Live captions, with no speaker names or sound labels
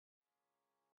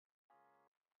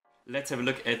Let's have a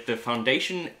look at the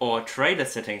foundation or trailer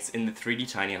settings in the 3D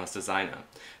Tiny House Designer.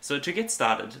 So to get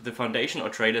started, the foundation or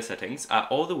trailer settings are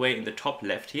all the way in the top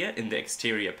left here in the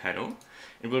exterior panel.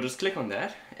 And we'll just click on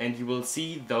that and you will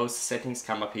see those settings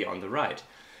come up here on the right.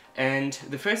 And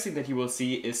the first thing that you will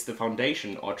see is the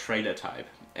foundation or trailer type.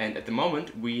 And at the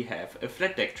moment we have a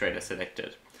flat deck trailer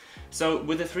selected. So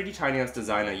with the 3D Tiny House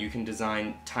Designer you can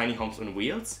design tiny homes on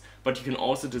wheels, but you can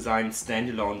also design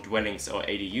standalone dwellings or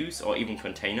ADUs or even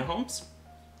container homes.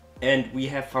 And we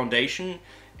have foundation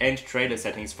and trailer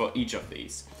settings for each of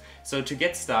these. So to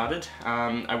get started,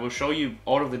 I will show you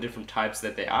all of the different types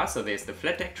that there are. So there's the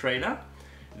flat deck trailer,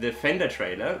 the Fender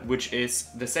trailer, which is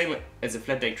the same as a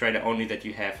flat deck trailer, only that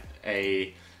you have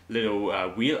a little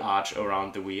wheel arch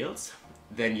around the wheels.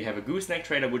 Then you have a gooseneck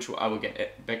trailer, which I will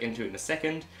get back into in a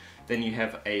second. Then you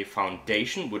have a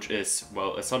foundation, which is,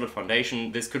 well, a solid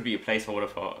foundation. This could be a placeholder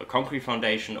for a concrete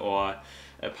foundation or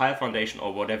a pile foundation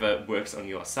or whatever works on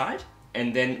your side.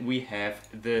 And then we have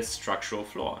the structural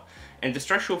floor. And the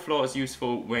structural floor is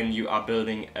useful when you are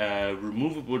building a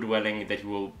removable dwelling that you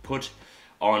will put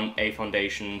on a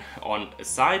foundation on a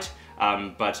side,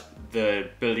 but the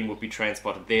building would be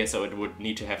transported there, so it would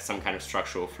need to have some kind of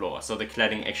structural floor. So the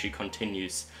cladding actually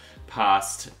continues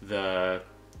past the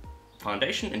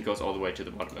foundation and goes all the way to the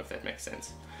bottom, if that makes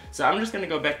sense. So I'm just going to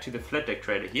go back to the flat deck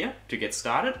trailer here to get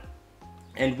started,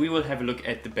 and we will have a look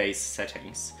at the base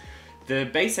settings. The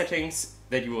base settings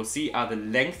that you will see are the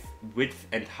length, width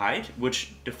and height,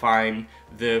 which define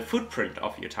the footprint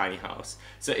of your tiny house.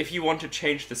 So if you want to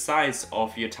change the size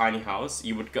of your tiny house,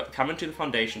 you would come into the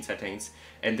foundation settings,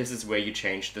 and this is where you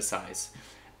change the size.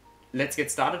 Let's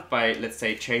get started by, let's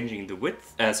say, changing the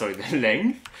the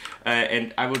length,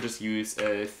 and I will just use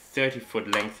a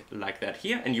 30-foot length like that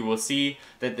here, and you will see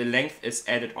that the length is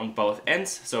added on both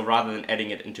ends. So rather than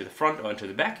adding it into the front or into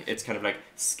the back, it's kind of like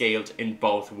scaled in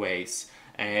both ways,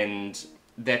 and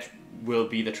that will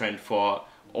be the trend for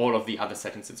all of the other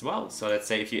settings as well. So let's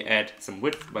say if you add some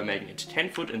width by making it 10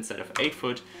 foot instead of 8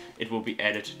 foot, it will be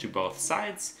added to both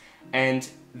sides. And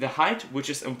the height, which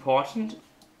is important,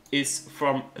 is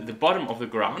from the bottom of the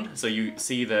ground. So you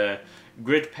see the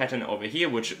grid pattern over here,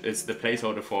 which is the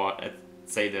placeholder for,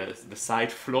 say, the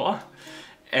side floor.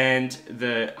 And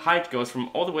the height goes from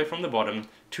all the way from the bottom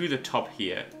to the top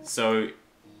here. So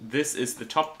this is the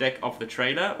top deck of the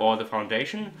trailer or the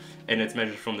foundation, and it's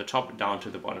measured from the top down to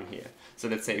the bottom here. So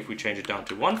let's say if we change it down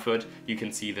to 1 foot, you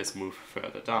can see this move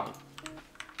further down.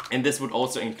 And this would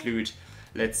also include,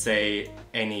 let's say,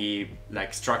 any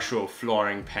like structural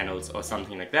flooring panels or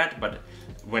something like that, but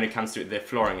when it comes to the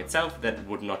flooring itself, that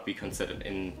would not be considered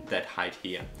in that height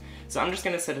here. So I'm just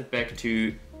going to set it back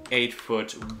to 8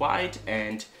 foot wide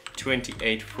and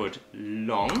 28 foot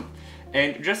long.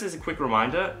 And just as a quick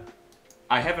reminder,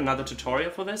 I have another tutorial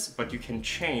for this, but you can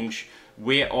change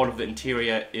where all of the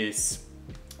interior is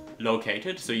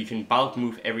located, so you can bulk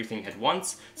move everything at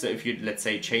once. So if you're, let's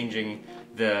say, changing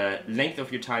the length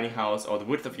of your tiny house or the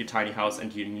width of your tiny house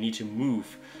and you need to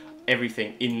move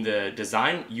everything in the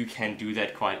design, you can do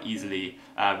that quite easily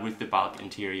with the bulk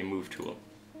interior move tool.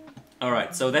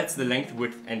 Alright, so that's the length,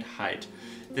 width and height.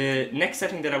 The next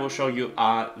setting that I will show you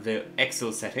are the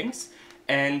axle settings,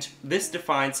 and this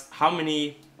defines how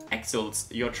many axles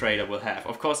your trailer will have.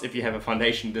 Of course, if you have a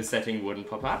foundation, this setting wouldn't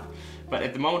pop up, but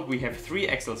at the moment we have 3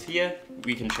 axles here.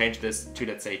 We can change this to,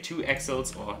 let's say, 2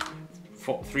 axles or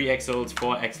 3 axles,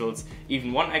 4 axles,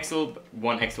 even 1 axle.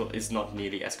 1 axle is not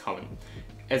nearly as common.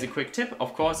 As a quick tip,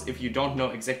 of course, if you don't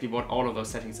know exactly what all of those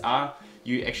settings are,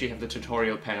 you actually have the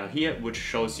tutorial panel here, which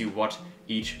shows you what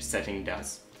each setting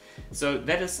does. So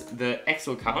that is the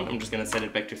axle count. I'm just going to set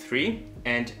it back to 3,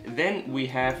 and then we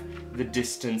have the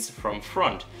distance from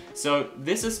front. So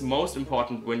this is most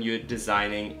important when you're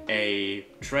designing a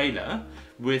trailer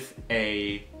with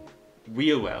a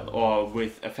wheel well or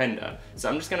with a fender. So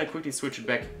I'm just going to quickly switch it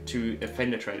back to a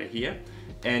fender trailer here,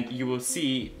 and you will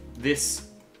see this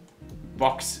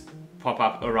box pop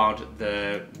up around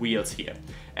the wheels here.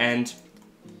 And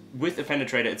with a Fender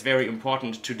trailer, it's very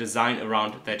important to design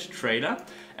around that trailer,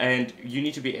 and you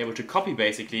need to be able to copy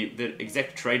basically the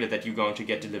exact trailer that you're going to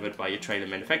get delivered by your trailer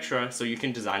manufacturer, so you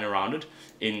can design around it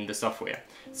in the software.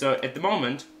 So at the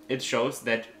moment it shows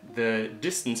that the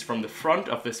distance from the front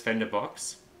of this Fender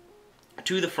box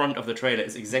to the front of the trailer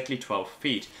is exactly 12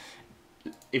 feet.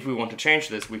 If we want to change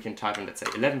this, we can type in, let's say,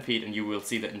 11 feet, and you will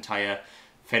see the entire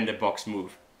Fender box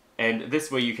move. And this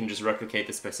way you can just replicate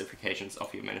the specifications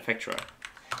of your manufacturer.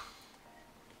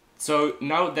 So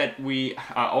now that we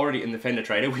are already in the Fender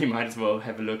trailer, we might as well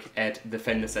have a look at the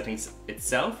Fender settings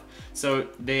itself. So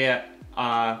there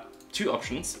are 2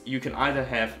 options. You can either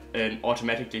have an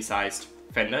automatically sized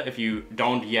fender if you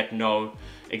don't yet know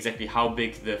exactly how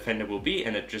big the fender will be,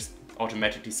 and it just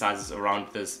automatically sizes around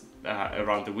this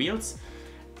around the wheels.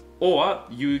 Or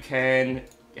you can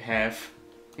have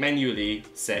manually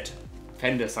set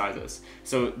fender sizes.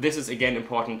 So this is again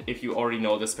important if you already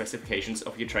know the specifications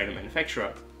of your trailer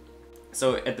manufacturer.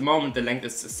 So at the moment the length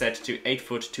is set to 8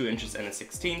 foot 2 inches and a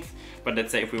 16th, but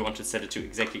let's say if we want to set it to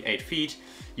exactly 8 feet,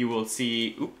 you will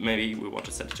see, maybe we want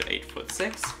to set it to 8 foot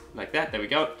 6, like that, there we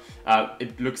go.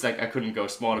 It looks like I couldn't go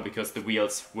smaller because the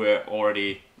wheels were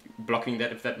already blocking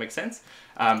that, if that makes sense.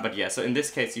 But yeah, so in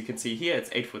this case you can see here it's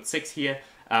 8 foot 6 here,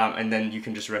 and then you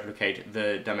can just replicate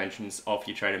the dimensions of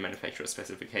your trailer manufacturer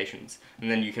specifications. And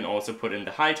then you can also put in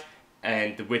the height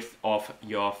and the width of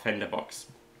your fender box.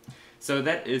 So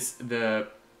that is the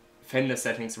fender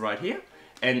settings right here.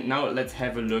 And now let's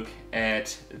have a look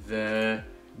at the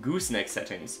gooseneck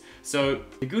settings. So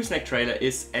the gooseneck trailer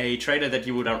is a trailer that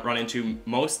you would run into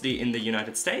mostly in the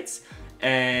United States.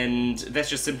 And that's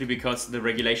just simply because the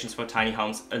regulations for tiny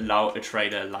homes allow a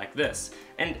trailer like this.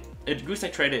 And a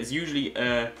gooseneck trailer is usually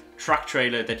a truck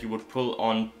trailer that you would pull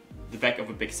on the back of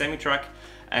a big semi-truck.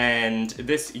 And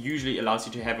this usually allows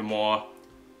you to have a more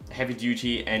heavy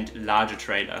duty and larger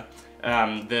trailer.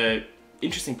 The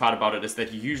interesting part about it is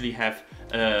that you usually have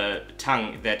a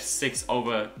tongue that sticks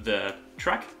over the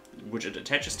truck, which it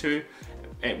attaches to,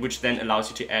 which then allows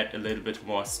you to add a little bit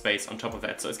more space on top of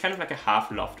that. So it's kind of like a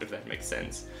half loft, if that makes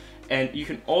sense. And you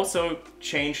can also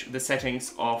change the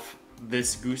settings of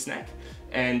this gooseneck,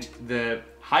 and the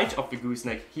height of the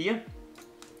gooseneck here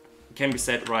can be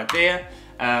set right there.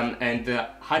 And the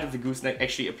height of the gooseneck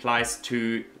actually applies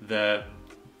to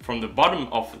from the bottom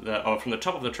of or from the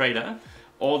top of the trailer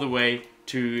all the way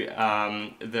to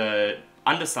the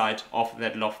underside of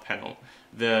that loft panel.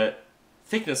 The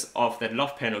thickness of that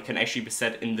loft panel can actually be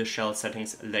set in the shell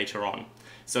settings later on.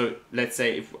 So let's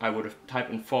say if I would have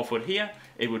typed in 4 foot here,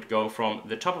 it would go from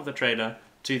the top of the trailer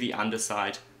to the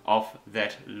underside of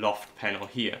that loft panel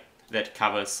here that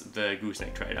covers the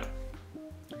gooseneck trailer.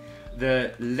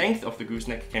 The length of the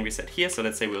gooseneck can be set here, so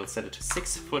let's say we'll set it to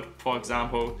 6 foot, for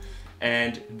example,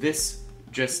 and this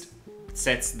just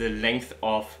sets the length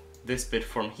of this bit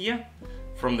from here,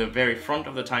 from the very front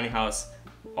of the tiny house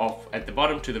at the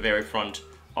bottom to the very front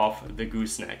of the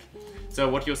gooseneck. So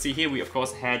what you'll see here, we of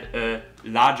course had a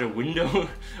larger window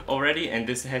already, and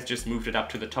this has just moved it up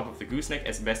to the top of the gooseneck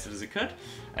as best as it could,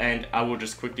 and I will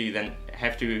just quickly then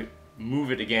have to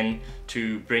move it again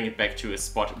to bring it back to a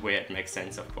spot where it makes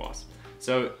sense, of course.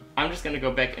 So I'm just going to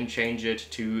go back and change it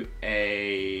to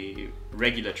a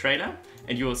regular trailer,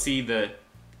 and you will see the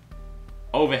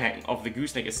overhang of the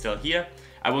gooseneck is still here.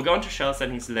 I will go into shell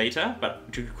settings later,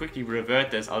 but to quickly revert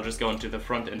this, I'll just go into the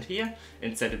front end here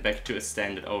and set it back to a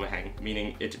standard overhang,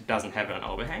 meaning it doesn't have an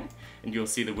overhang. And you'll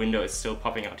see the window is still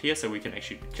popping out here, so we can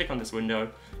actually click on this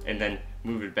window and then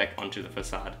move it back onto the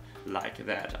facade like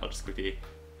that. I'll just quickly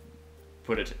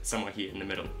put it somewhere here in the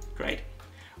middle. Great.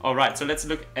 Alright, so let's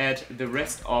look at the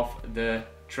rest of the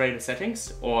trailer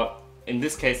settings, or in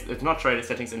this case, it's not trailer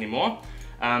settings anymore.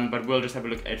 But we'll just have a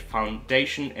look at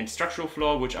foundation and structural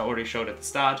floor, which I already showed at the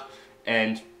start,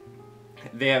 and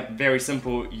they're very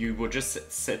simple. You will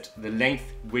just set the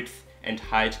length, width and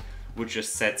height, which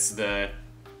just sets the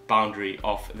boundary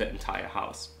of the entire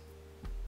house.